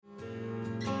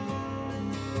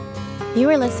You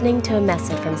are listening to a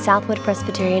message from Southwood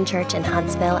Presbyterian Church in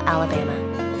Huntsville, Alabama.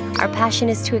 Our passion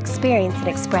is to experience and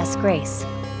express grace.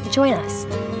 Join us.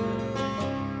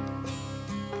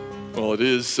 Well, it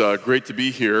is great to be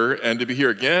here and to be here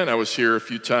again. I was here a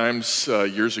few times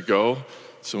years ago.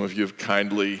 Some of you have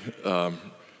kindly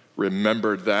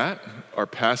remembered that. Our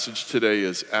passage today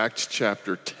is Acts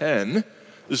chapter 10.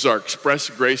 This is our Express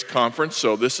Grace Conference,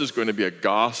 so this is going to be a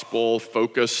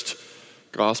gospel-focused,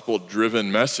 gospel-driven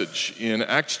message. In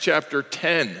Acts chapter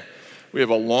 10, we have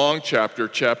a long chapter.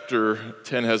 Chapter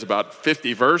 10 has about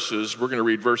 50 verses. We're going to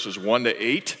read verses 1 to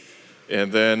 8,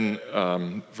 and then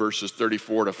verses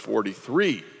 34 to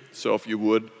 43. So if you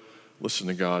would, listen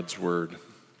to God's word.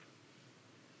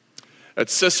 At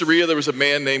Caesarea, there was a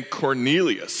man named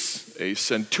Cornelius, a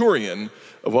centurion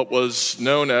of what was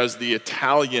known as the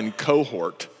Italian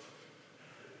cohort.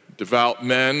 Devout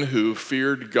men who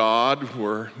feared God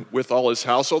were with all his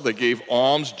household. They gave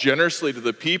alms generously to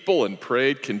the people and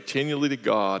prayed continually to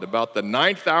God. About the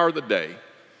 9th hour of the day,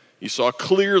 he saw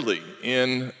clearly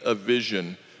in a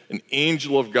vision an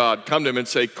angel of God come to him and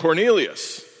say,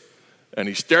 "Cornelius." And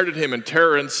he stared at him in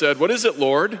terror and said, "What is it,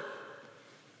 Lord?"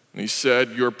 And he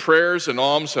said, "Your prayers and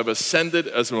alms have ascended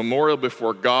as a memorial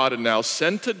before God, and now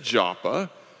send to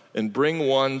Joppa and bring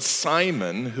one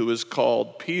Simon, who is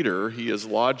called Peter. He is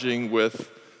lodging with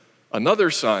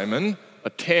another Simon, a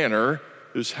tanner,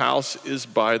 whose house is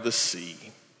by the sea."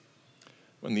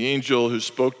 When the angel who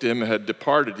spoke to him had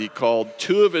departed, he called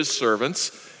 2 of his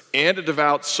servants and a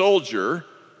devout soldier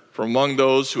from among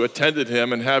those who attended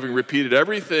him, and having repeated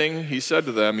everything he said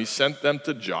to them, he sent them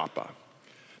to Joppa.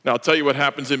 Now, I'll tell you what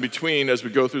happens in between as we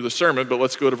go through the sermon, but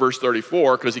let's go to verse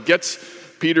 34, because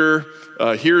Peter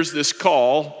hears this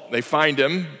call. They find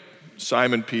him,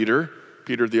 Simon Peter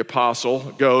the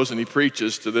apostle, goes and he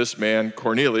preaches to this man,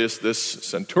 Cornelius, this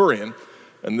centurion,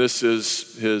 and this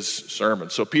is his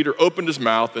sermon. So Peter opened his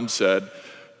mouth and said,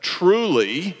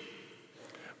 "Truly,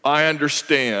 I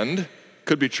understand,"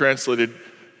 could be translated,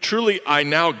 "Truly, I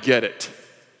now get it.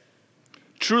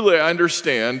 Truly, I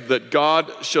understand that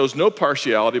God shows no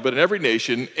partiality, but in every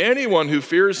nation, anyone who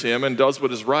fears him and does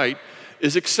what is right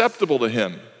is acceptable to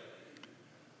him.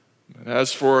 And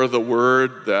as for the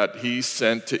word that he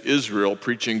sent to Israel,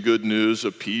 preaching good news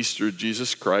of peace through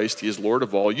Jesus Christ, he is Lord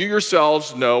of all. You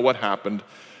yourselves know what happened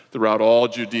throughout all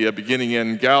Judea, beginning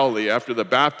in Galilee after the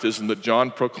baptism that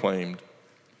John proclaimed,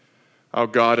 how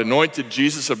God anointed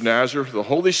Jesus of Nazareth with the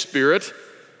Holy Spirit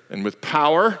and with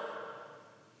power.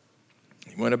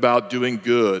 He went about doing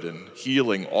good and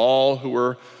healing all who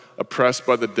were oppressed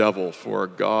by the devil, for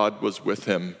God was with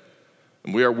him.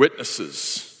 And we are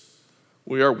witnesses.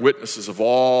 We are witnesses of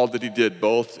all that he did,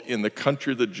 both in the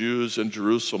country of the Jews and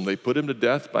Jerusalem. They put him to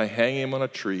death by hanging him on a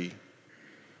tree.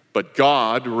 But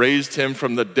God raised him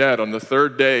from the dead on the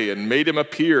 3rd day and made him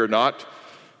appear not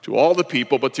to all the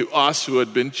people, but to us who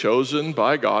had been chosen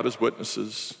by God as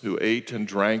witnesses, who ate and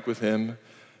drank with him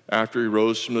after he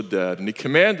rose from the dead. And he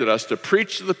commanded us to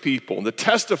preach to the people and to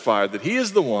testify that he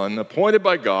is the one appointed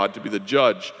by God to be the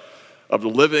judge of the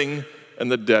living and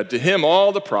the dead. To him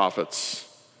all the prophets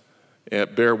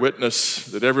bear witness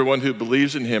that everyone who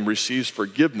believes in him receives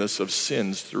forgiveness of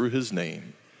sins through his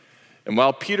name." And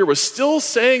while Peter was still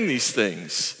saying these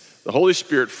things, the Holy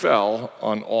Spirit fell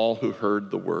on all who heard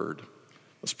the word.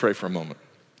 Let's pray for a moment.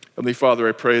 Heavenly Father,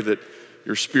 I pray that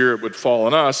your Spirit would fall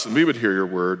on us and we would hear your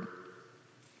word.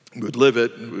 We would live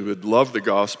it, we would love the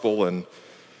gospel and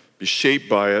be shaped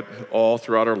by it all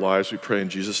throughout our lives. We pray in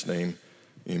Jesus' name,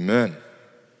 amen.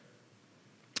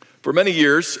 For many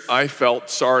years, I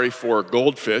felt sorry for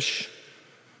goldfish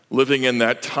living in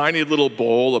that tiny little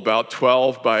bowl about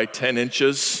 12 by 10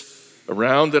 inches.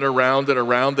 Around and around and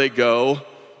around they go,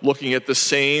 looking at the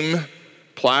same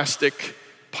plastic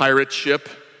pirate ship,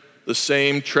 the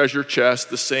same treasure chest,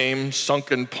 the same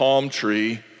sunken palm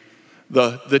tree.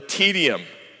 The tedium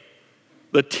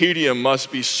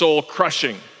must be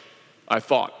soul-crushing, I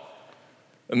thought.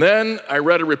 And then I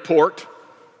read a report.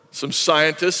 Some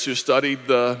scientists who studied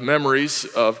the memories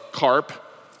of carp,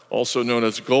 also known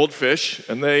as goldfish,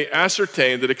 and they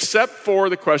ascertained that except for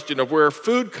the question of where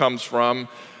food comes from,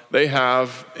 they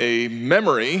have a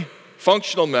memory,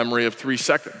 functional memory of 3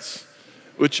 seconds,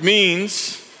 which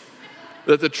means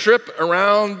that the trip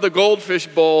around the goldfish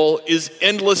bowl is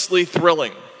endlessly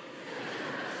thrilling.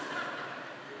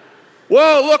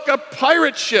 Whoa, look, a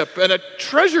pirate ship and a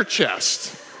treasure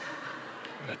chest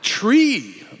and a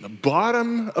tree on the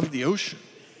bottom of the ocean.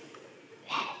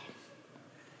 Wow.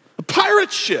 A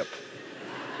pirate ship,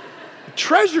 a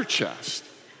treasure chest.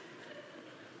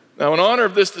 Now, in honor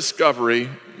of this discovery,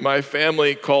 my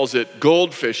family calls it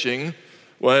gold fishing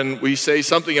when we say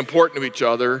something important to each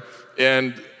other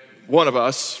and one of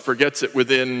us forgets it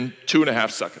within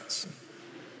 2.5 seconds.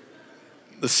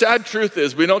 The sad truth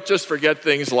is we don't just forget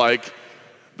things like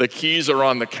the keys are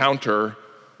on the counter.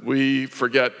 We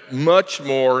forget much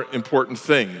more important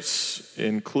things,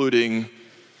 including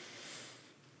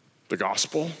the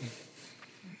gospel,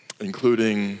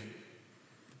 including,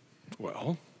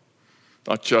 well,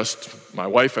 not just my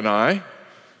wife and I,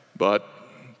 but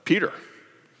Peter.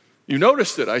 You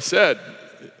noticed it. I said,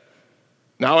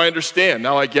 now I understand.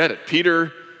 Now I get it.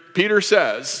 Peter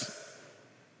says,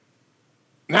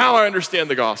 now I understand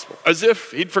the gospel, as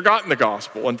if he'd forgotten the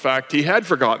gospel. In fact, he had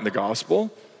forgotten the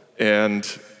gospel, and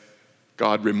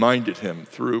God reminded him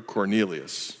through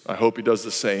Cornelius. I hope he does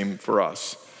the same for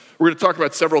us. We're going to talk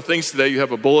about several things today. You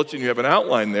have a bulletin, you have an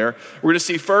outline there. We're going to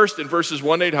see first in verses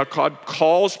 1-8 how God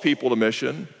calls people to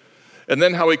mission, and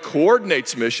then how he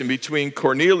coordinates mission between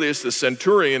Cornelius, the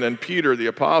centurion, and Peter, the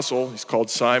apostle. He's called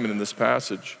Simon in this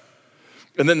passage.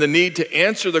 And then the need to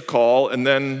answer the call, and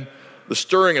then the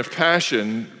stirring of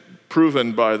passion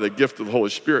proven by the gift of the Holy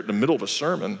Spirit in the middle of a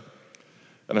sermon.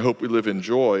 And I hope we live in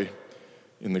joy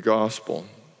in the gospel.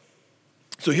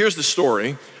 So here's the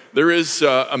story. There is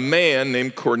a man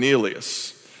named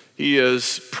Cornelius. He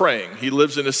is praying. He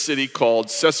lives in a city called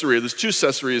Caesarea. There's 2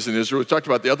 Caesareas in Israel. We talked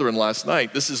about the other one last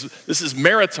night. This is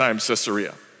maritime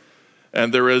Caesarea.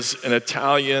 And there is an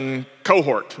Italian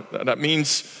cohort. That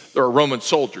means there are Roman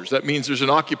soldiers. That means there's an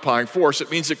occupying force. It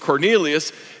means that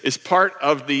Cornelius is part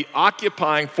of the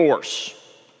occupying force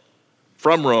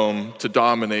from Rome to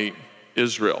dominate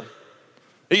Israel.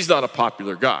 He's not a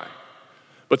popular guy.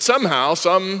 But somehow,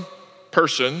 some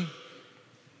person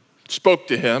spoke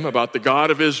to him about the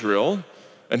God of Israel,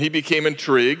 and he became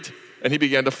intrigued, and he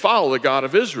began to follow the God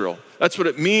of Israel. That's what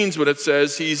it means when it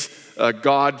says he's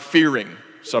God-fearing,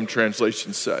 some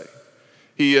translations say.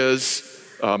 He is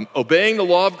obeying the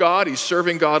law of God. He's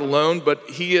serving God alone, but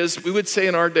he is, we would say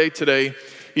in our day today,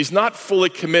 he's not fully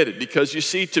committed, because you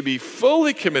see, to be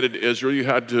fully committed to Israel, you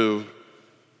had to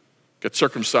get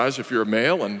circumcised if you're a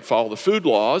male and follow the food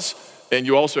laws, and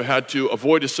you also had to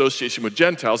avoid association with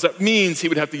Gentiles. That means he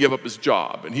would have to give up his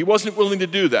job, and he wasn't willing to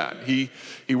do that. He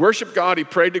worshiped God, he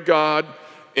prayed to God,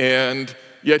 and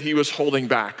yet he was holding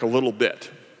back a little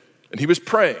bit. And he was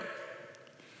praying.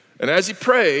 And as he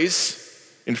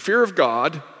prays, in fear of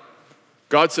God,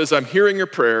 God says, I'm hearing your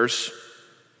prayers,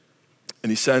 and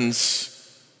he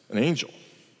sends an angel.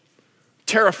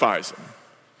 Terrifies him.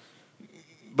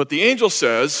 But the angel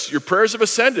says, your prayers have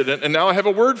ascended, and now I have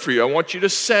a word for you. I want you to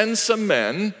send some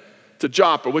men to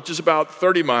Joppa, which is about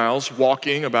 30 miles,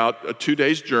 walking about a 2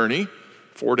 days journey,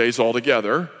 4 days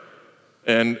altogether,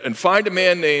 and find a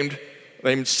man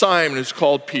named Simon who's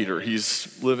called Peter.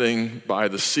 He's living by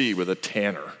the sea with a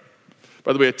tanner.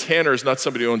 By the way, a tanner is not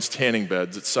somebody who owns tanning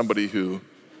beds. It's somebody who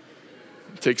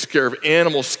takes care of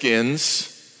animal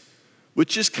skins,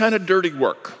 which is kind of dirty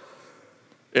work,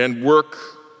 and work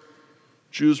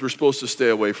Jews were supposed to stay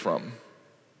away from.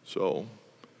 So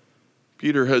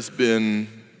Peter has been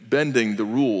bending the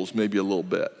rules maybe a little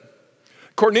bit.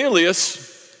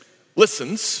 Cornelius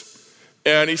listens,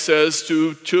 and he says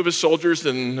to 2 of his soldiers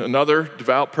and another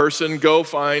devout person, go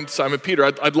find Simon Peter.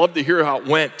 I'd love to hear how it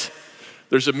went.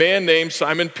 There's a man named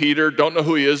Simon Peter, don't know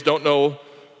who he is, don't know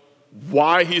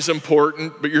why he's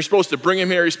important, but you're supposed to bring him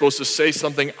here. He's supposed to say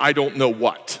something, I don't know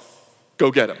what.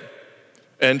 Go get him.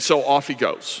 And so off he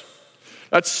goes.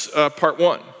 That's part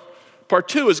 1. Part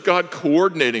 2 is God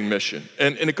coordinating mission.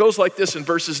 And it goes like this in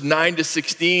verses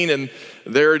 9-16, and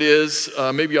there it is.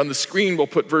 Maybe on the screen we'll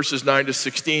put verses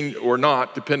 9-16 or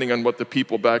not, depending on what the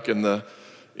people back in the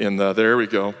there we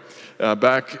go,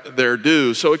 back there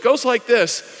do. So it goes like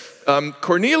this.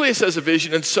 Cornelius has a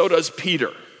vision, and so does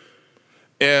Peter.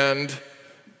 And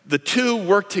the two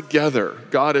work together.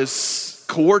 God is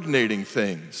coordinating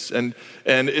things. And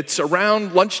it's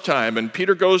around lunchtime, and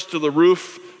Peter goes to the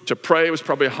roof to pray. It was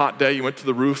probably a hot day. He went to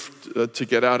the roof to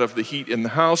get out of the heat in the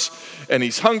house, and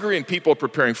he's hungry, and people are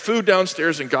preparing food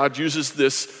downstairs, and God uses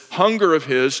this hunger of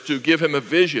his to give him a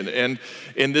vision. And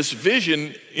in this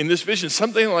vision,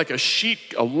 something like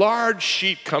a large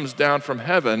sheet comes down from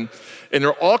heaven, and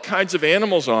there are all kinds of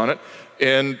animals on it,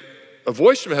 and a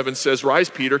voice from heaven says, rise,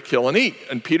 Peter, kill and eat.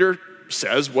 And Peter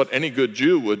says what any good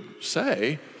Jew would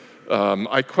say,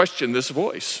 I question this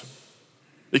voice,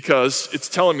 because it's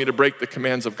telling me to break the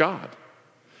commands of God,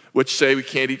 which say we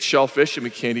can't eat shellfish and we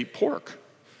can't eat pork.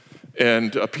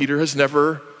 And Peter has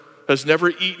never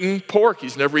eaten pork.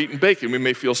 He's never eaten bacon. We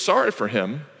may feel sorry for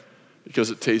him because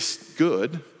it tastes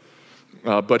good,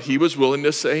 but he was willing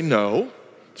to say no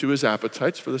to his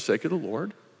appetites for the sake of the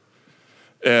Lord.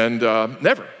 And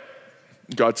never.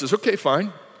 God says, okay,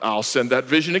 fine, I'll send that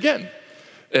vision again.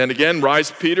 And again,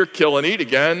 rise Peter, kill and eat.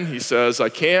 Again, he says, I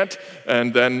can't.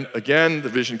 And then again, the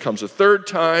vision comes a third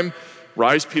time.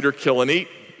 Rise Peter, kill and eat.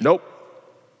 Nope,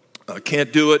 I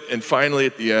can't do it. And finally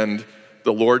at the end,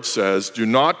 the Lord says, do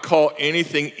not call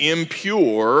anything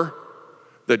impure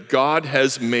that God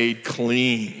has made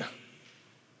clean.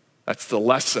 That's the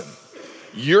lesson.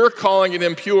 You're calling it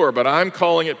impure, but I'm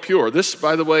calling it pure. This,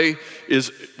 by the way,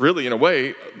 is really, in a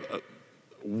way,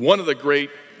 one of the great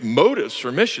motives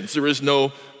for missions. There is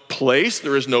no place,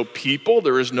 there is no people,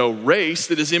 there is no race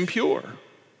that is impure.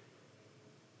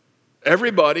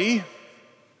 Everybody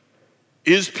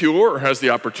is pure or has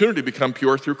the opportunity to become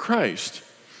pure through Christ.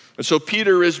 And so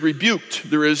Peter is rebuked.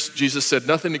 Jesus said,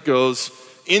 nothing that goes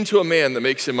into a man that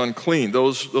makes him unclean.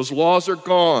 Those laws are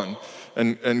gone.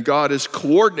 And God is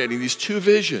coordinating these two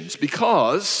visions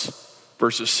because,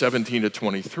 verses 17 to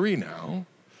 23 now,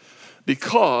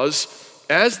 because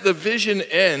as the vision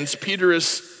ends, Peter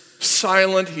is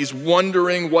silent. He's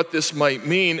wondering what this might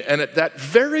mean. And at that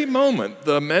very moment,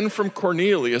 the men from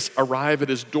Cornelius arrive at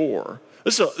his door.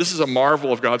 This is a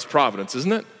marvel of God's providence,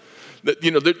 isn't it?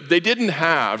 They didn't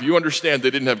have, you understand,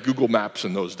 they didn't have Google Maps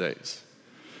in those days.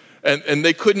 And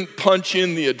they couldn't punch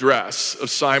in the address of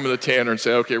Simon the tanner and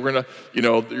say, okay, we're going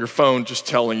to, your phone just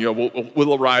telling you,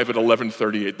 we'll arrive at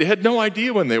 11:38. They had no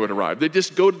idea when they would arrive. They'd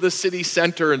just go to the city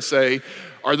center and say,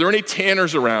 are there any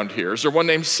tanners around here? Is there one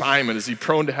named Simon? Is he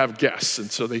prone to have guests?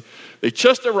 And so they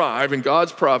just arrive in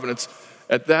God's providence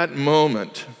at that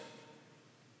moment.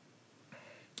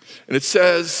 And it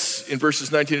says in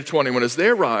verses 19 to 20, when as they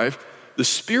arrive, the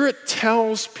Spirit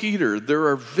tells Peter, there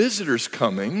are visitors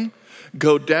coming.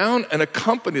 Go down and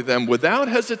accompany them without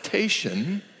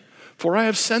hesitation, for I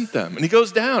have sent them. And he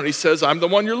goes down. He says, I'm the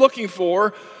one you're looking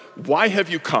for. Why have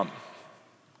you come?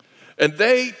 And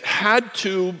they had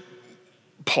to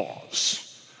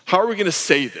pause. How are we going to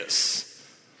say this?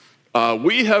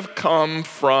 We have come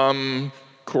from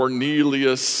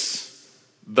Cornelius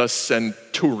the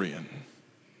centurion.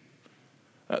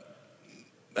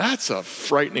 That's a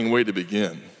frightening way to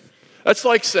begin. That's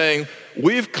like saying,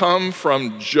 we've come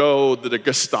from Joe, the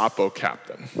Gestapo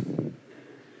captain.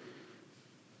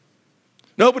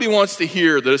 Nobody wants to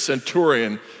hear that a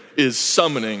centurion is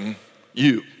summoning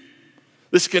you.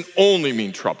 This can only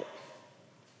mean trouble.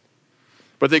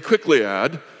 But they quickly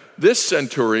add, this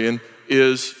centurion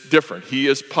is different. He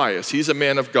is pious. He's a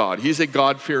man of God. He's a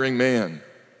God-fearing man.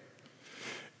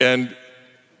 And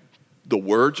the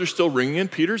words are still ringing in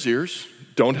Peter's ears.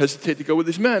 Don't hesitate to go with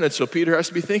these men. And so Peter has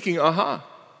to be thinking, aha.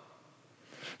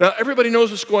 Now, everybody knows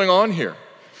what's going on here.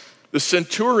 The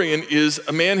centurion is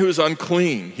a man who is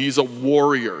unclean. He's a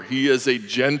warrior. He is a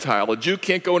Gentile. A Jew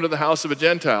can't go into the house of a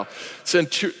Gentile.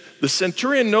 The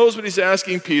centurion knows what he's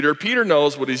asking Peter. Peter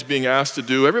knows what he's being asked to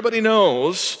do. Everybody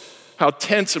knows how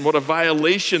tense and what a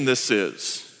violation this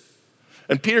is.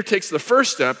 And Peter takes the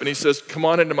first step and he says, come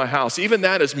on into my house. Even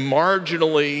that is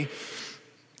marginally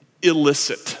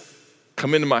illicit.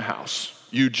 Come into my house,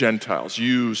 you Gentiles,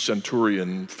 you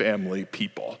centurion family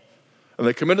people. And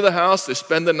they come into the house, they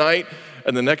spend the night,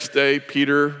 and the next day,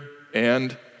 Peter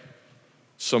and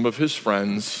some of his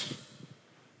friends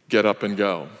get up and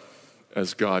go,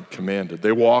 as God commanded.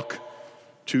 They walk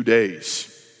 2 days.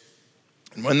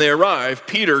 And when they arrive,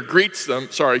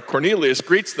 Cornelius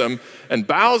greets them and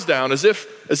bows down as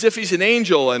if he's an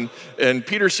angel. And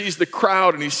Peter sees the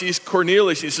crowd and he sees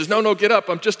Cornelius. He says, no, get up.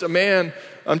 I'm just a man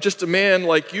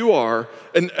like you are.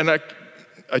 And I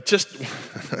just,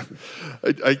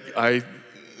 I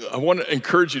want to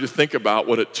encourage you to think about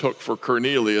what it took for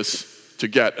Cornelius to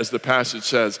get, as the passage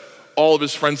says, all of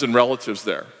his friends and relatives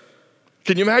there.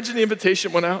 Can you imagine the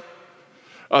invitation went out?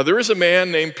 There is a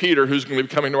man named Peter who's going to be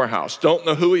coming to our house. Don't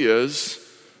know who he is.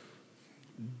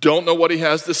 Don't know what he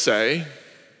has to say.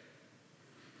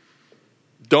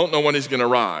 Don't know when he's going to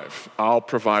arrive. I'll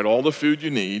provide all the food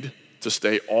you need to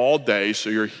stay all day so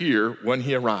you're here when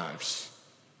he arrives.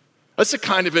 That's the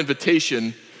kind of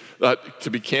invitation, to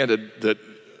be candid, that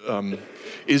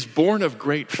is born of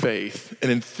great faith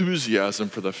and enthusiasm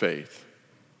for the faith.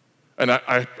 And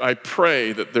I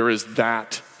pray that there is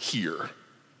that here.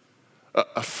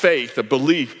 A faith, a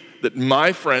belief that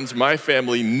my friends, my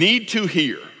family need to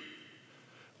hear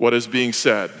what is being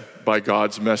said by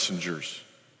God's messengers.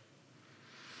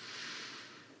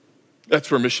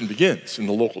 That's where mission begins, in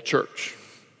the local church.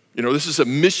 This is a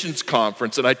missions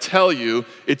conference, and I tell you,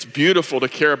 it's beautiful to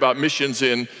care about missions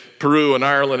in Peru and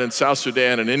Ireland and South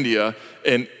Sudan and India,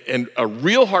 and a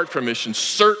real heart for missions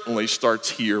certainly starts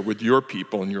here with your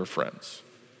people and your friends.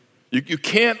 You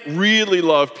can't really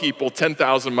love people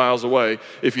 10,000 miles away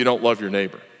if you don't love your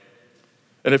neighbor.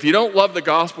 And if you don't love the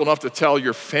gospel enough to tell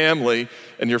your family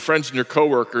and your friends and your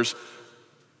coworkers,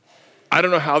 I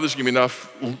don't know how there's going to be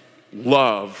enough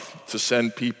love to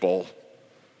send people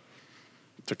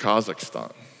to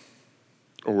Kazakhstan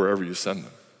or wherever you send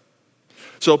them.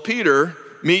 So Peter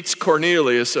meets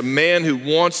Cornelius, a man who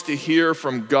wants to hear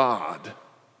from God.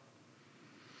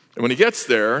 And when he gets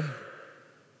there,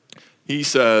 he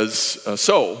says,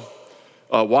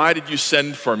 why did you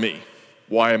send for me?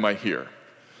 Why am I here?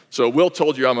 So Will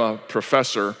told you I'm a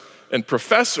professor, and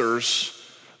professors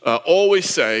always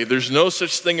say there's no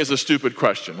such thing as a stupid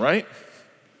question, right?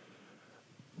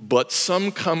 But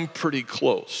some come pretty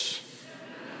close.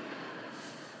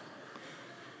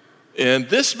 And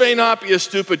this may not be a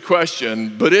stupid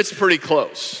question, but it's pretty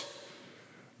close.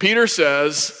 Peter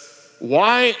says,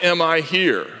 why am I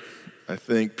here? I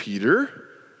think, Peter,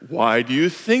 why do you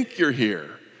think you're here?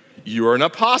 You're an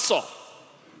apostle.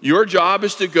 Your job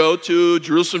is to go to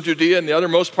Jerusalem, Judea, and the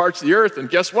uttermost parts of the earth. And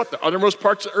guess what? The uttermost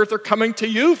parts of the earth are coming to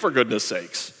you, for goodness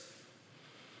sakes.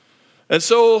 And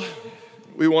so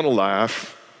we want to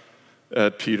laugh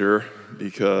at Peter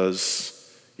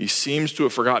because he seems to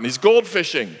have forgotten. He's gold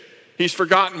fishing. He's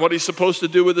forgotten what he's supposed to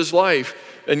do with his life.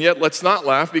 And yet let's not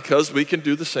laugh because we can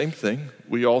do the same thing.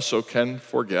 We also can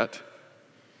forget.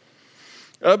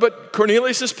 But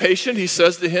Cornelius is patient. He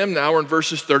says to him, now we're in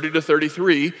verses 30 to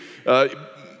 33,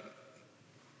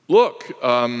 look,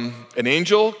 an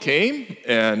angel came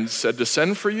and said to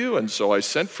send for you, and so I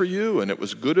sent for you, and it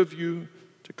was good of you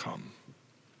to come.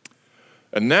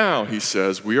 And now, he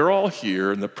says, we are all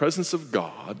here in the presence of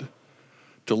God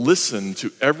to listen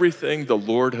to everything the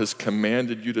Lord has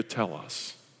commanded you to tell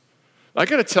us. I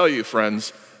got to tell you,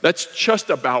 friends, that's just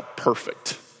about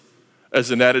perfect as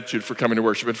an attitude for coming to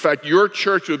worship. In fact, your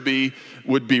church would be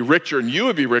richer, and you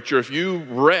would be richer if you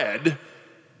read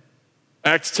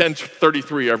Acts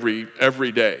 10:33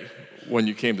 every day when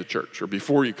you came to church, or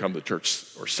before you come to church,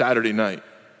 or Saturday night.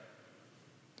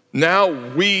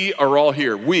 Now we are all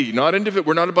here. We're not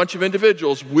a bunch of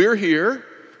individuals. We're here,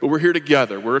 but we're here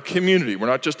together. We're a community. We're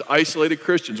not just isolated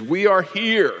Christians. We are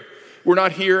here. We're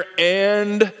not here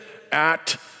and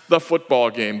at the football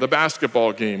game, the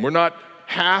basketball game. We're not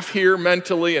half here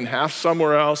mentally and half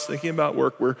somewhere else thinking about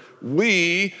work.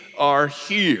 We are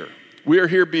here. We are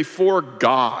here before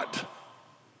God.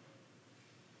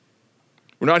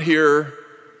 We're not here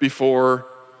before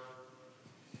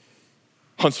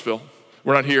Huntsville.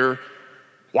 We're not here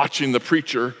watching the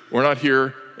preacher. We're not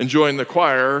here enjoying the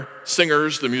choir,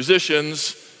 singers, the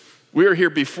musicians. We are here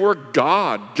before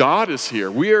God. God is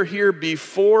here. We are here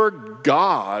before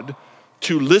God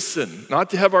to listen,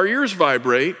 not to have our ears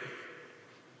vibrate,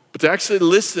 but to actually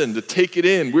listen, to take it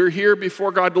in. We're here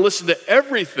before God to listen to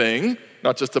everything,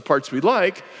 not just the parts we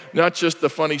like, not just the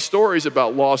funny stories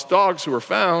about lost dogs who are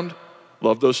found.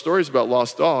 Love those stories about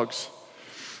lost dogs.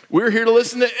 We're here to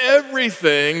listen to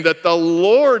everything that the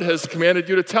Lord has commanded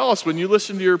you to tell us. When you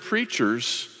listen to your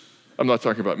preachers, I'm not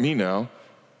talking about me now, I'm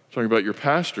talking about your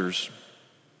pastors.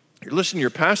 You're listening to your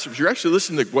pastors, you're actually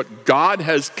listening to what God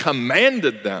has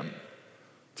commanded them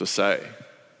to say.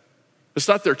 It's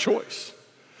not their choice.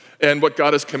 And what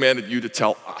God has commanded you to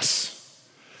tell us.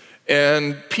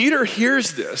 And Peter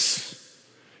hears this.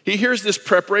 He hears this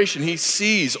preparation. He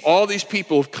sees all these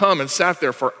people who've come and sat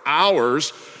there for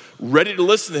hours ready to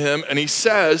listen to him. And he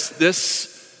says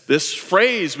this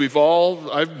phrase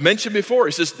I've mentioned before.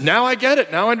 He says, now I get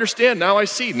it. Now I understand. Now I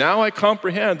see. Now I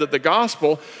comprehend that the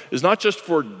gospel is not just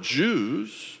for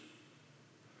Jews.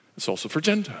 It's also for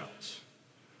Gentiles.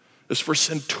 It's for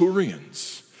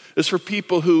centurions. It's for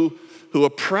people who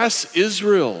oppress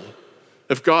Israel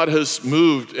if God has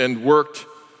moved and worked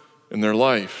in their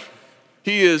life.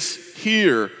 He is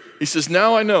here. He says,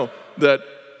 now I know that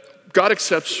God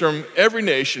accepts from every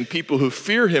nation people who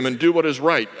fear him and do what is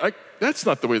right. That's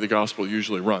not the way the gospel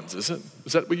usually runs, is it?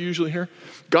 Is that what you usually hear?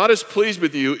 God is pleased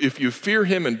with you if you fear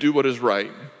him and do what is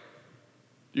right.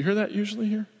 Do you hear that usually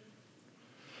here?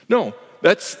 No,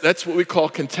 that's what we call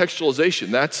contextualization.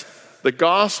 That's the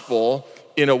gospel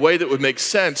in a way that would make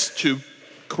sense to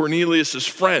Cornelius'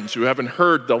 friends who haven't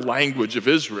heard the language of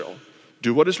Israel.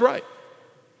 Do what is right.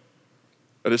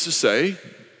 That is to say,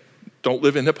 don't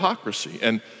live in hypocrisy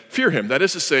and fear him. That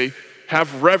is to say,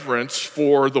 have reverence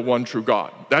for the one true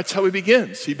God. That's how he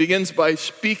begins. He begins by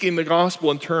speaking the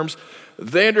gospel in terms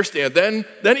they understand. Then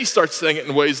he starts saying it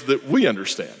in ways that we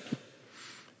understand.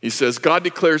 He says, God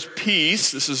declares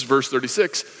peace, this is verse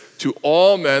 36, to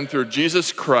all men through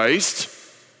Jesus Christ,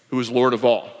 who is Lord of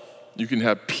all. You can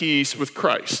have peace with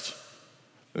Christ.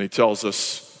 And he tells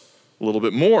us a little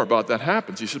bit more about that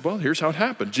happens. He said, well, here's how it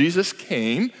happened. Jesus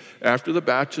came after the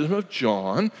baptism of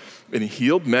John, and he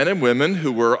healed men and women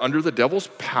who were under the devil's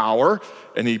power,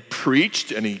 and he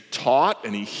preached, and he taught,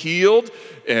 and he healed,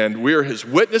 and we're his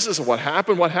witnesses of what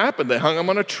happened. What happened? They hung him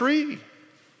on a tree.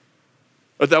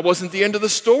 But that wasn't the end of the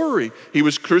story. He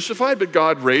was crucified, but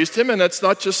God raised him, and that's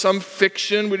not just some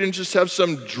fiction. We didn't just have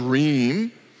some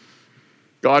dream.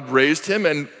 God raised him,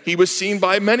 and he was seen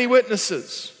by many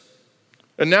witnesses.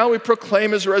 And now we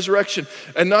proclaim his resurrection.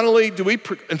 And not only do we,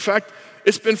 in fact,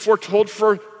 it's been foretold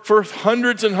for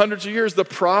hundreds and hundreds of years. The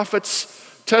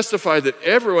prophets testify that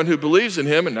everyone who believes in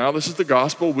him, and now this is the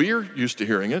gospel, we are used to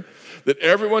hearing it, that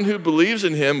everyone who believes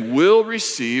in him will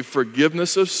receive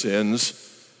forgiveness of sins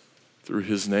through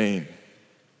his name.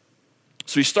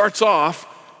 So he starts off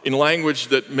in language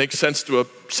that makes sense to a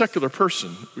secular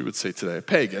person, we would say today, a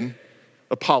pagan,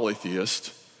 a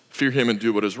polytheist. Fear him and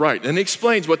do what is right. And he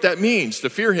explains what that means. To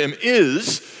fear him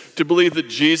is to believe that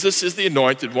Jesus is the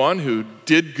anointed one who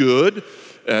did good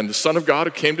and the Son of God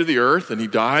who came to the earth, and he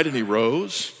died and he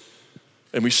rose.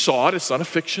 And we saw it, it's not a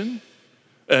fiction.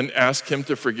 And ask him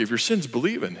to forgive your sins.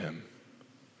 Believe in him.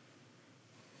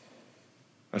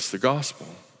 That's the gospel.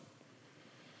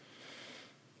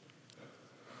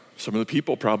 Some of the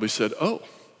people probably said, oh,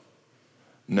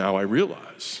 now I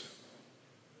realize.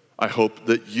 I hope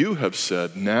that you have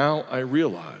said, now I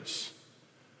realize.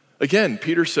 Again,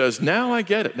 Peter says, now I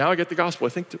get it. Now I get the gospel. I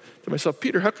think to myself,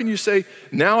 Peter, how can you say,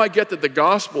 now I get that the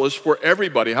gospel is for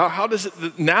everybody? How does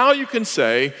it, now you can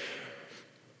say,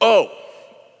 oh,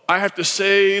 I have to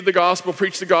say the gospel,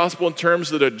 preach the gospel in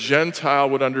terms that a Gentile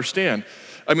would understand.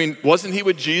 I mean, wasn't he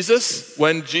with Jesus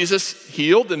when Jesus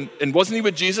healed? And wasn't he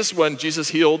with Jesus when Jesus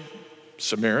healed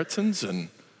Samaritans and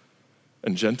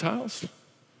Gentiles?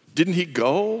 Didn't he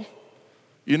go,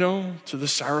 to the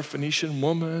Syrophoenician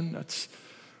woman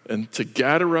and to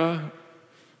Gadara?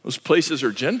 Those places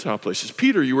are Gentile places.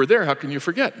 Peter, you were there. How can you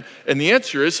forget? And the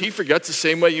answer is he forgets the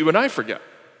same way you and I forget.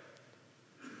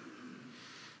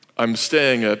 I'm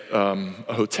staying at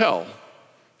a hotel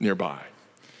nearby.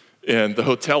 And the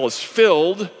hotel is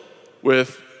filled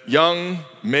with young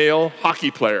male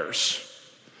hockey players.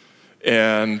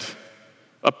 And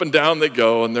up and down they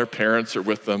go, and their parents are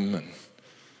with them. And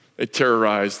they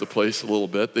terrorize the place a little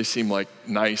bit. They seem like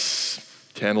nice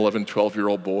 10, 11,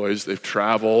 12-year-old boys. They've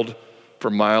traveled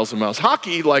for miles and miles.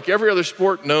 Hockey, like every other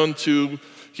sport known to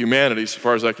humanity, so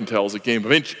far as I can tell, is a game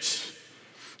of inches.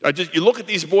 You look at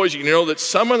these boys, you know that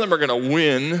some of them are going to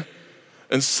win,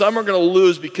 and some are going to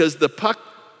lose because the puck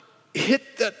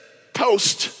hit that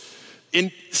post.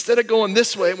 Instead of going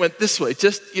this way, it went this way,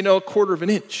 just, a quarter of an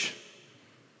inch.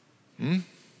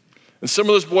 And some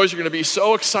of those boys are going to be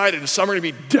so excited, and some are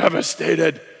going to be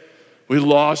devastated. We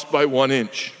lost by 1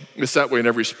 inch. It's that way in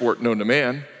every sport known to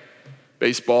man.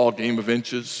 Baseball, game of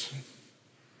inches.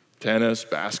 Tennis,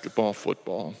 basketball,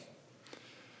 football.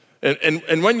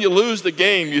 And when you lose the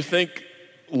game, you think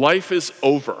life is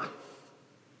over.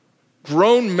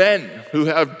 Grown men who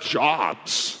have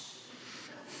jobs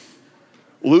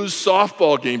lose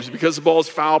softball games because the ball is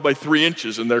fouled by 3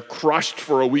 inches and they're crushed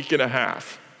for a week and a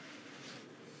half.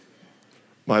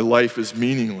 My life is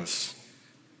meaningless.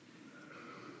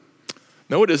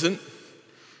 No, it isn't.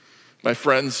 My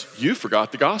friends, you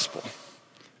forgot the gospel.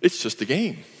 It's just a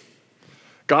game.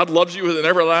 God loves you with an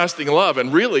everlasting love.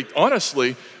 And really,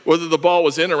 honestly, whether the ball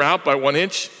was in or out by 1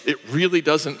 inch, it really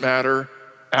doesn't matter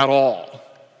at all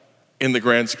in the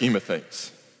grand scheme of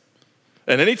things.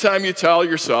 And anytime you tell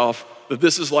yourself that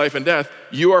this is life and death,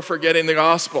 you are forgetting the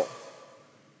gospel.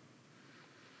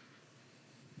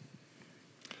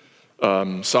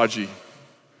 Saji,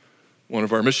 one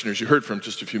of our missionaries you heard from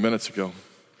just a few minutes ago,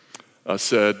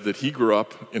 said that he grew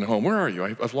up in a home. Where are you?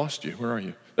 I've lost you. Where are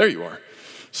you? There you are.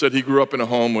 Said he grew up in a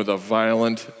home with a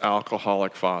violent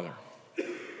alcoholic father.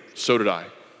 So did I.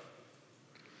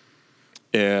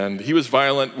 And he was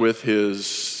violent with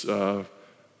his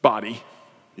body.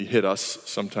 He hit us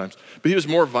sometimes. But he was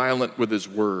more violent with his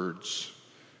words.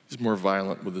 He's more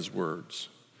violent with his words.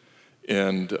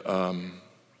 And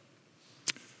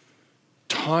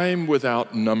time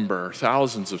without number,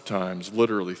 thousands of times,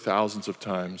 literally thousands of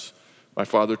times, my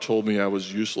father told me I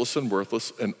was useless and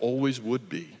worthless and always would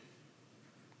be.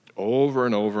 Over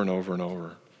and over and over and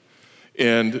over.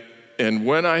 And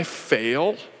when I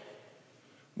fail,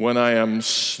 when I am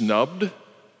snubbed,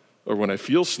 or when I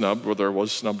feel snubbed, whether I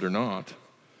was snubbed or not,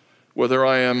 whether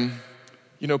I am,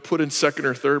 put in second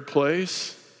or third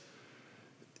place,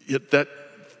 yet that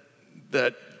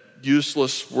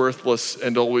useless, worthless,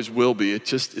 and always will be,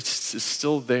 it's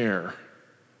still there.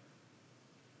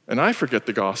 And I forget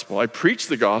the gospel. I preach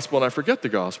the gospel and I forget the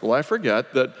gospel. I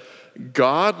forget that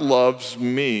God loves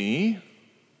me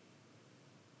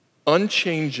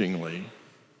unchangingly.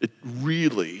 It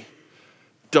really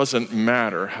doesn't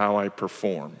matter how I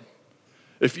perform.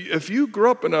 If you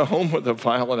grew up in a home with a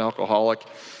violent alcoholic,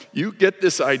 you get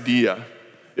this idea,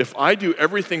 if I do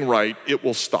everything right, it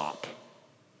will stop.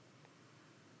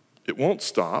 It won't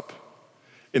stop,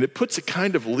 and it puts a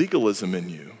kind of legalism in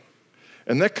you.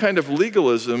 And that kind of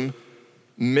legalism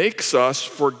makes us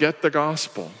forget the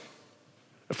gospel.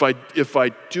 If I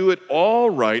do it all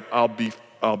right, I'll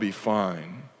be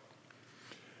fine.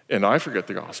 And I forget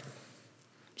the gospel.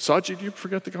 Saji, do you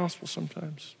forget the gospel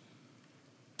sometimes?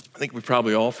 I think we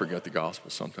probably all forget the gospel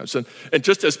sometimes. And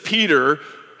just as Peter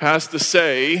has to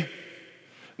say,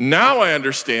 now I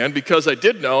understand because I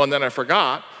did know and then I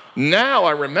forgot, now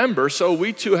I remember, so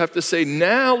we too have to say,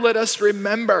 now let us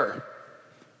remember.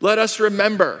 Let us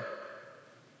remember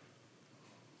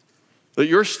that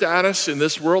your status in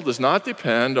this world does not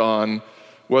depend on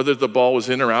whether the ball was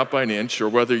in or out by an inch, or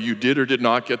whether you did or did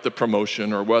not get the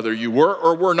promotion, or whether you were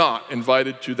or were not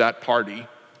invited to that party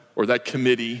or that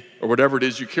committee or whatever it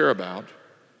is you care about.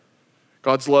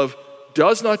 God's love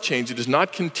does not change. It is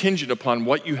not contingent upon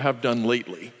what you have done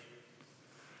lately.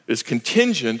 It is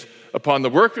contingent upon the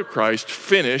work of Christ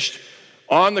finished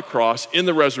on the cross in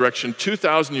the resurrection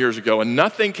 2,000 years ago, and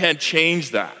nothing can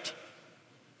change that.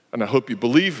 And I hope you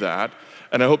believe that,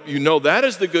 and I hope you know that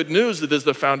is the good news that is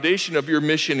the foundation of your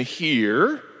mission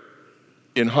here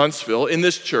in Huntsville, in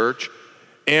this church,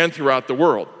 and throughout the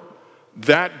world.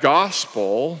 That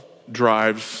gospel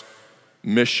drives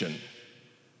mission.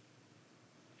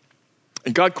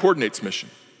 And God coordinates mission.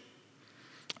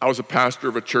 I was a pastor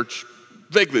of a church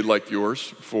vaguely like yours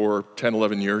for 10,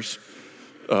 11 years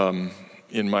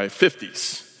in my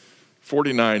 50s,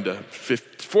 49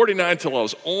 till I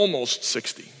was almost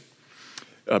 60,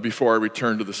 before I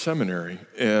returned to the seminary.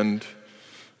 And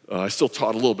I still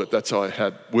taught a little bit. That's how I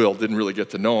had Will. Didn't really get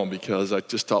to know him because I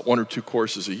just taught 1 or 2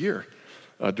 courses a year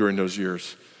during those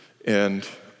years. And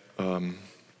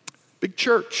big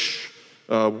church,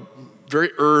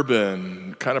 very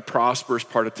urban, kind of prosperous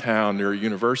part of town near a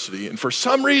university. And for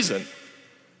some reason,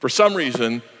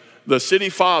 the city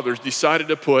fathers decided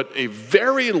to put a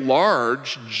very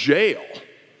large jail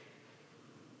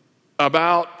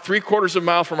about 3/4 of a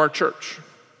mile from our church.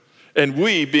 And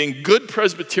we, being good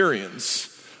Presbyterians,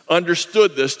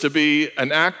 understood this to be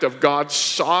an act of God's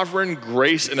sovereign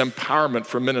grace and empowerment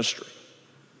for ministry.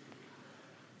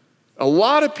 A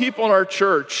lot of people in our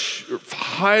church,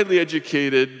 highly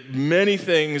educated, many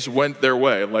things went their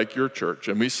way, like your church.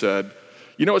 And we said,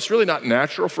 you know, it's really not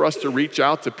natural for us to reach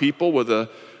out to people with an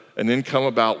income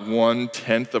about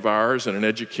 1/10 of ours and an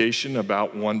education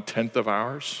about 1/10 of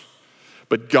ours.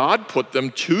 But God put them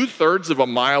 2/3 of a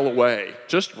mile away,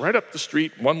 just right up the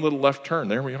street, one little left turn,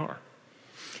 there we are.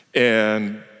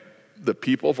 And the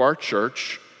people of our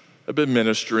church have been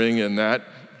ministering in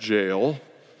that jail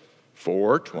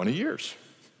for 20 years.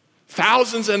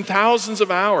 Thousands and thousands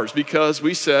of hours because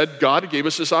we said God gave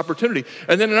us this opportunity.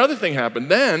 And then another thing happened.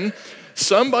 Then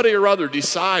somebody or other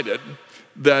decided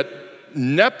that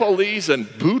Nepalese and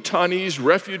Bhutanese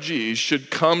refugees should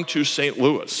come to St.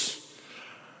 Louis.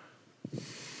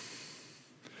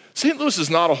 St. Louis is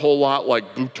not a whole lot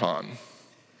like Bhutan,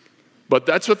 but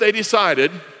that's what they decided.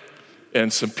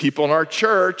 And some people in our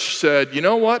church said, you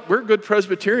know what, we're good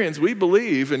Presbyterians. We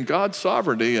believe in God's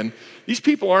sovereignty. And these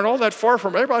people aren't all that far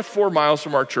from, they're about 4 miles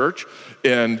from our church.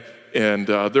 And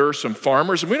there are some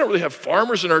farmers. And we don't really have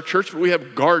farmers in our church, but we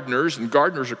have gardeners. And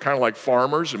gardeners are kind of like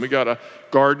farmers. And we got a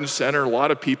garden center, a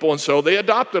lot of people. And so they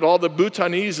adopted all the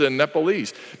Bhutanese and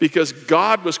Nepalese because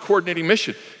God was coordinating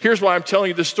mission. Here's why I'm telling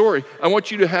you this story. I want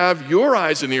you to have your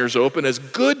eyes and ears open as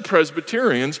good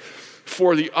Presbyterians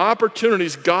for the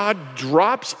opportunities God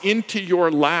drops into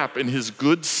your lap in his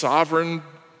good sovereign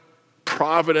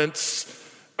providence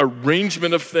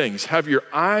arrangement of things. Have your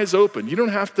eyes open. You don't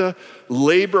have to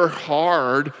labor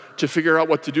hard to figure out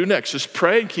what to do next. Just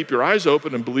pray and keep your eyes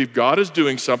open and believe God is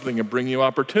doing something and bringing you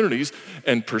opportunities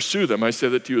and pursue them. I say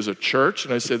that to you as a church,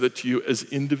 and I say that to you as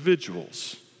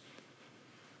individuals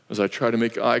as I try to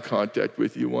make eye contact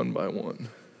with you one by one.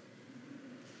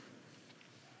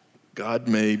 God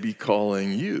may be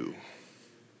calling you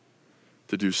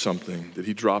to do something that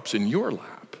he drops in your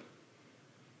lap.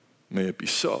 May it be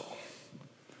so.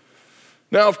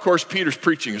 Now, of course, Peter's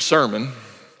preaching a sermon,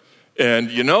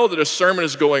 and you know that a sermon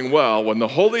is going well when the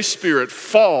Holy Spirit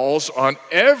falls on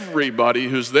everybody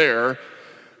who's there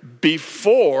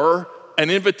before an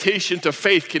invitation to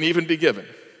faith can even be given.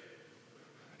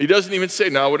 He doesn't even say,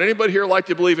 now, would anybody here like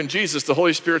to believe in Jesus? The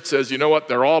Holy Spirit says, you know what,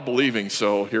 they're all believing,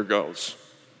 so here goes.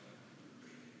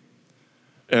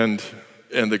 And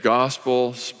the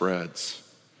gospel spreads.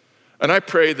 And I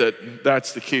pray that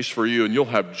that's the case for you, and you'll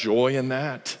have joy in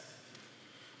that.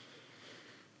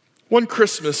 One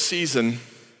Christmas season,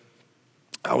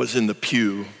 I was in the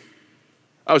pew.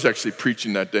 I was actually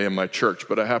preaching that day in my church,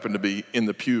 but I happened to be in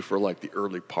the pew for like the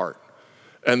early part.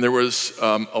 And there was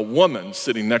a woman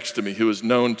sitting next to me who was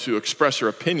known to express her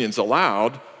opinions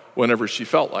aloud whenever she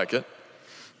felt like it.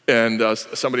 And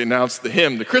somebody announced the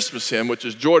hymn, the Christmas hymn, which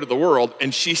is Joy to the World.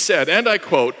 And she said, and I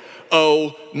quote,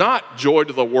 "Oh, not joy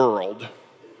to the world,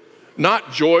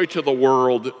 not joy to the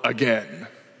world again."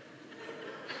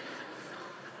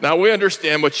 Now we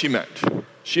understand what she meant.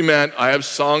 She meant, I have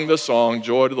sung the song,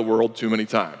 Joy to the World, too many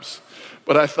times.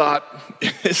 But I thought,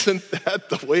 isn't that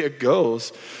the way it goes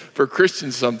for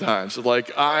Christians sometimes?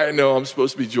 Like, I know I'm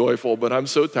supposed to be joyful, but I'm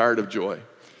so tired of joy.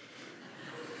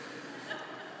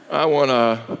 I want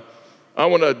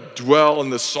to dwell in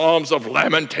the Psalms of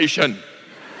lamentation.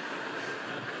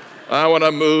 I want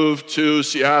to move to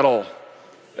Seattle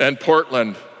and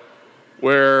Portland,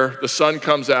 where the sun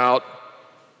comes out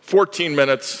 14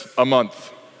 minutes a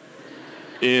month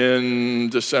in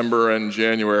December and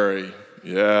January.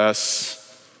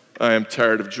 Yes, I am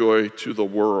tired of joy to the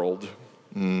world.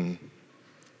 The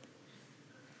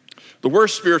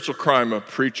worst spiritual crime a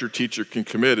preacher, teacher can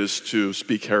commit is to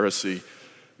speak heresy.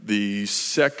 The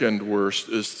second worst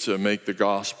is to make the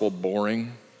gospel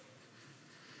boring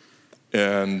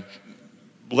and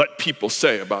let people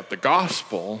say about the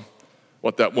gospel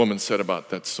what that woman said about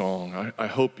that song. I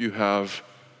hope you have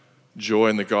joy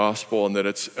in the gospel and that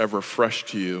it's ever fresh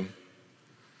to you.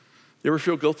 You ever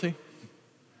feel guilty?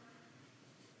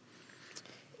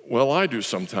 Well, I do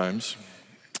sometimes.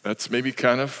 That's maybe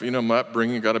kind of, my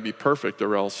upbringing got to be perfect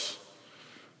or else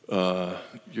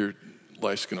your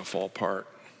life's going to fall apart.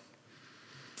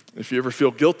 If you ever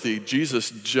feel guilty,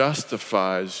 Jesus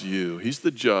justifies you. He's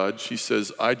the judge. He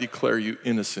says, I declare you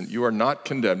innocent. You are not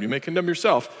condemned. You may condemn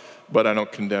yourself, but I don't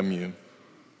condemn you.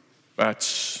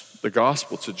 That's the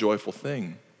gospel. It's a joyful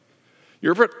thing.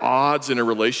 You're ever at odds in a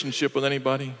relationship with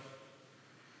anybody?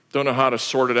 Don't know how to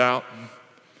sort it out?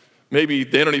 Maybe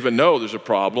they don't even know there's a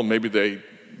problem. Maybe they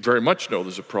very much know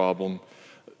there's a problem.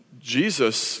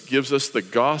 Jesus gives us the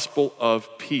gospel of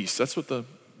peace. That's what the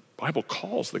Bible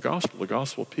calls the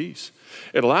gospel of peace.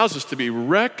 It allows us to be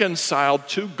reconciled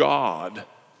to God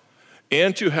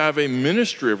and to have a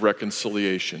ministry of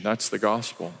reconciliation. That's the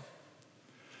gospel.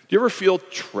 Do you ever feel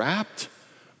trapped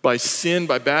by sin,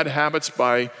 by bad habits,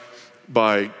 by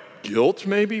guilt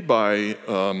maybe, by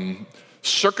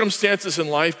circumstances in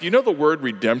life? Do you know the word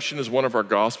redemption is one of our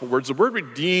gospel words? The word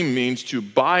redeem means to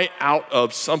buy out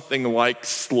of something like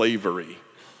slavery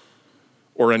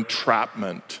or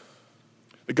entrapment.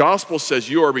 The gospel says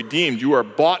you are redeemed, you are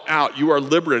bought out, you are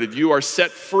liberated, you are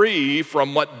set free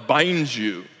from what binds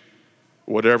you,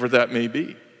 whatever that may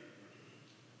be.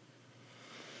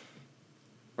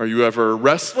 Are you ever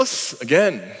restless?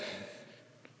 Again,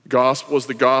 the gospel is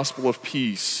the gospel of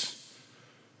peace.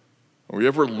 Are you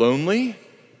ever lonely?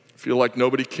 Feel like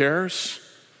nobody cares?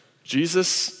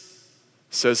 Jesus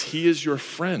says he is your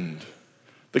friend.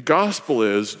 The gospel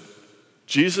is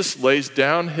Jesus lays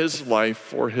down his life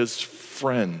for his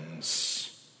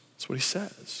friends. That's what he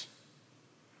says.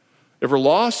 Ever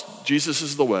lost? Jesus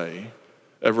is the way.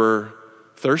 Ever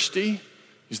thirsty?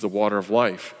 He's the water of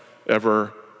life.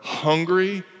 Ever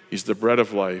hungry? He's the bread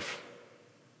of life.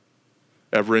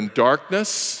 Ever in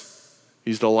darkness?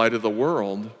 He's the light of the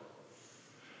world.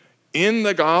 In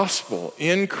the gospel,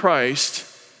 in Christ,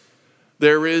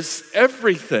 there is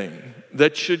everything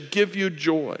that should give you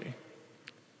joy.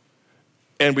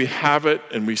 And we have it,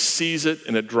 and we seize it,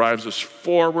 and it drives us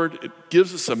forward. It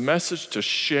gives us a message to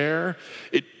share.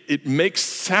 It makes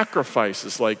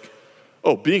sacrifices like,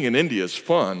 being in India is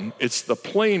fun. It's the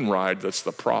plane ride that's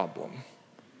the problem.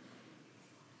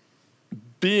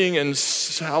 Being in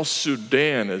South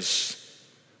Sudan is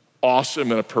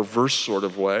awesome in a perverse sort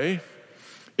of way.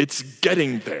 It's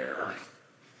getting there.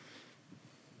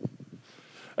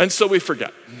 And so we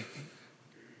forget.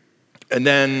 And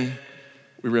then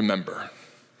we remember.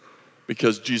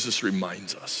 Because Jesus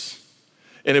reminds us.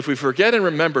 And if we forget and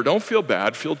remember, don't feel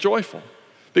bad, feel joyful.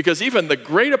 Because even the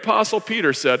great apostle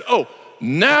Peter said,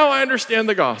 now I understand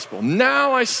the gospel.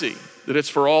 Now I see that it's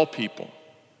for all people.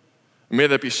 May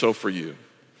that be so for you.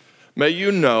 May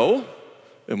you know,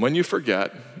 and when you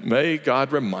forget, may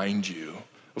God remind you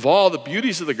of all the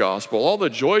beauties of the gospel, all the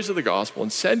joys of the gospel,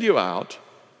 and send you out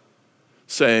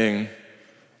saying,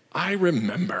 I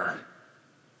remember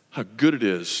how good it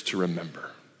is to remember.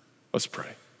 Let's pray.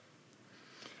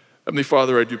 Heavenly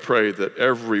Father, I do pray that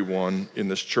everyone in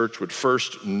this church would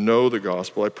first know the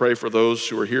gospel. I pray for those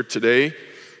who are here today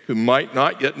who might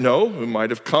not yet know, who might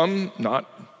have come not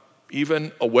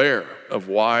even aware of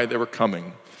why they were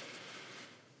coming.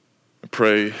 I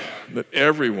pray that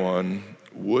everyone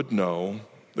would know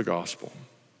the gospel.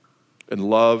 and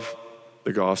love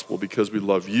the gospel because we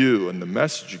love you and the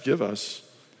message you give us.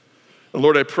 And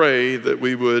Lord, I pray that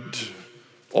we would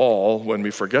all, when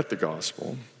we forget the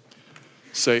gospel,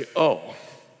 say, oh,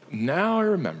 now I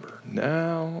remember.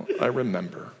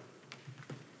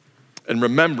 And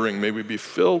remembering, may we be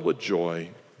filled with joy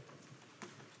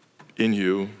in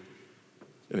you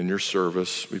and in your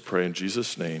service. We pray in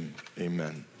Jesus' name,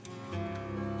 amen.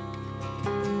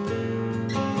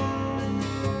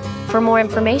 For more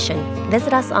information,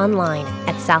 visit us online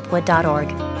at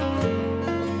southwood.org.